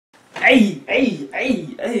Hey,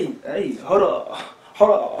 hold up,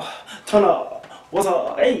 turn up, what's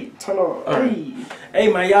up, hey, turn up,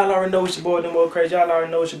 hey, man, y'all already know it's your boy, them boy crazy, y'all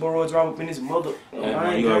already know it's your boy, Roy's Rob up in this mother. Hey,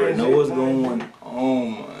 man, you already know what's going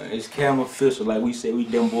on, man. It's Cam official, like we said, we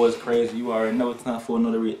them boys crazy, you already know it's time for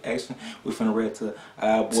another reaction. We finna react to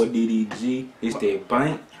our boy DDG, it's that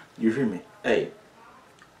bank, you hear me, hey.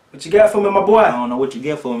 What you got for me, my boy? I don't know what you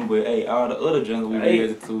get for me, but hey, all the other jungles we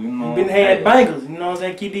reacted to, you know. Been had bangers, you know what I'm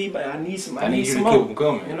saying? Keep these, I need some, I need you to more. keep them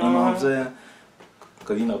coming, you know what I'm saying?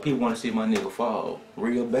 Cause you know people want to see my nigga fall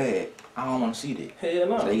real bad. I don't want to see that. Hell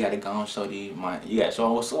no. So you gotta go and show these you gotta show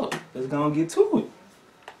them what's up. Let's go and get to it.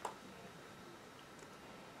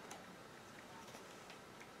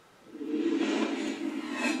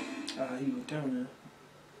 You were down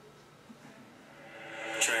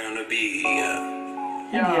TreOnTheBeat,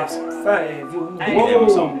 He has some fire. Whoa,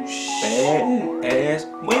 some bad ass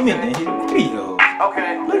women in his video.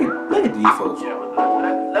 Okay. Look at these folks. Yeah,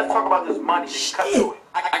 let's talk about this money. Cut to it.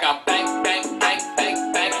 I got bang.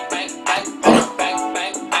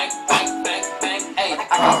 Hey,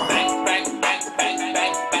 I got bang.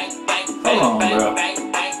 Hold on, bro. Hey,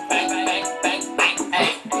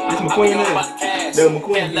 this McQueen is. That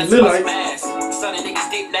McQueen, he look like. Sunny niggas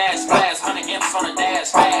deep dash fast, 100 amps on a dash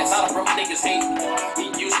fast. All the broke niggas hate me.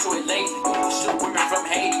 Getting used to it lately. Shoot women from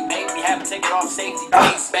Haiti, make me have to take it off safety.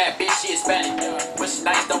 Bad bitch, she Hispanic. But she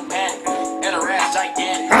nice, don't panic. And her ass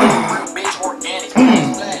gigantic. Real bitch, organic.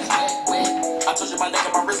 I told you my nigga,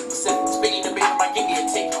 my wrist specific. Speaking to baby, my give me a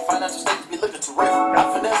tick. Financial statements be looking terrific. I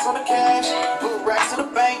finesse on the cash, blue racks in the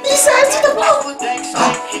bank. He said to the boat.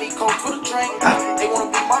 Any coke for the drink. They wanna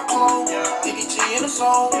be my clone. DDG in the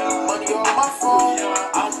zone. Money on my phone.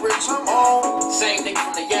 I'm rich, I'm on. Same nigga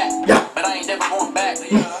from the yak. But I ain't never going back.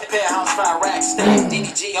 Penthouse 5 racks. Stack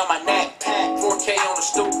DDG on my neck. 4K on the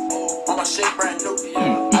stoop. On my shit brand new.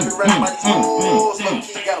 I be rapping by these hoes.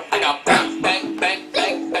 I got bang.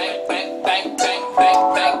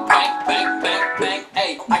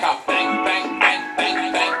 Hey, I got bang.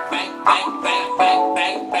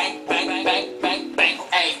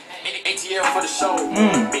 Hey, ATL for the show.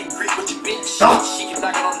 Big creep with your bitch. She keep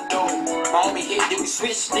knocking on the door. My homie hit, then we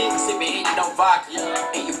switch niggas. If it ain't no vodka.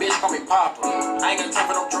 And your bitch call me Papa. I ain't got time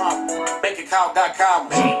for no drama. Bank account got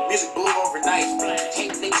commas. Music blew overnight.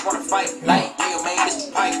 Hate niggas wanna fight. Like, yeah, man,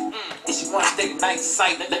 Mr. Pipe. And she wanna stay night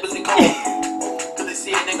sight. Let that bitch go. Cause they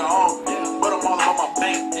see a nigga on. But I'm all about my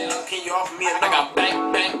bank. Can you offer me a nigga? I got bang.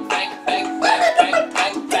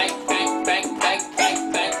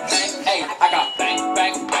 Hey, I got bang. Hey,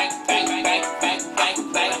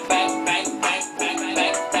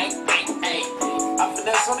 I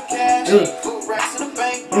finesse on the cash. Blue racks in the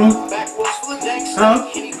bank. Backwoods full of danks.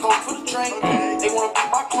 Any coke for the drink. They wanna be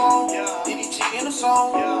my clone. DDG in the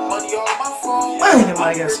zone. Money on my phone.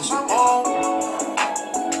 I got some.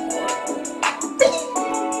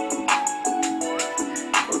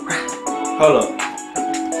 Hold up.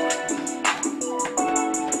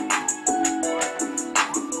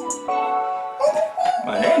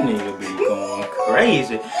 Man, that nigga be going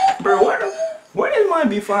crazy. Bro, where this man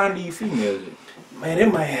be finding these females at? Man, that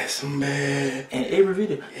might have some bad. In every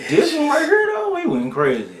video. This one right here though, he went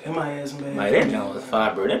crazy. That might have some bad. Man, that joint was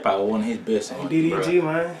fire, bro. That probably one of his best songs. DDG,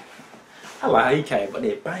 man. I like how he came, but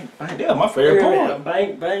that bang. That was my favorite part.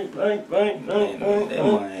 Bang. That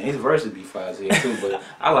man, his verses be fire too, but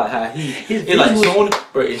I like how it's like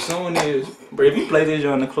soon as, bro, if you play this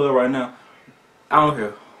joint in the club right now, I don't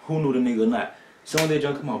care who knew the nigga or not. Soon as that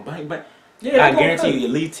joint come on, bang. Yeah, I guarantee you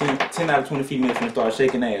at least 10 out of 20 females finna start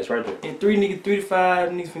shaking ass right there. And 3 to 5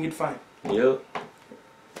 niggas finna get fined. Yep.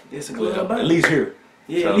 It's a club bang. At least here.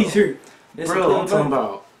 Yeah, at least here. Bro, I'm talking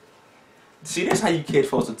about. See, that's how you catch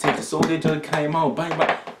folks' attention. So that just came on, bang.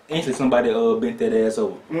 Instantly somebody bent that ass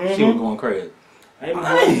over. She was going crazy.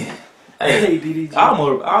 Hey, DDG. I'm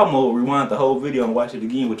gonna rewind the whole video and watch it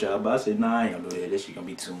again with y'all, but I said, nah, I ain't gonna do that. That shit gonna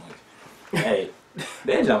be too much. Hey,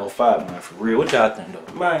 that joint was fire, man, for real. What y'all think,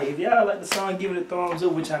 though? Man, if y'all like the song, give it a thumbs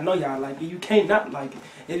up, which I know y'all like it. You can't not like it.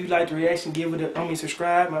 If you like the reaction, give it a,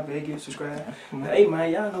 subscribe. My bad, give it a subscribe. Hey, man,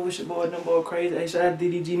 y'all know it's your boy, them boy crazy. Hey, shout out to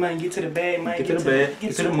DDG, man. Get to the bag, man. Get to the bag.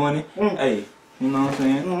 Get to the money. Hey, you know what I'm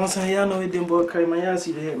saying? You know what I'm saying? Y'all know it, them boy crazy, man. Y'all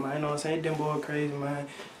see that, man. You know what I'm saying? Them boy crazy, man.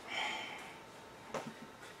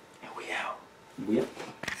 And we out. We out.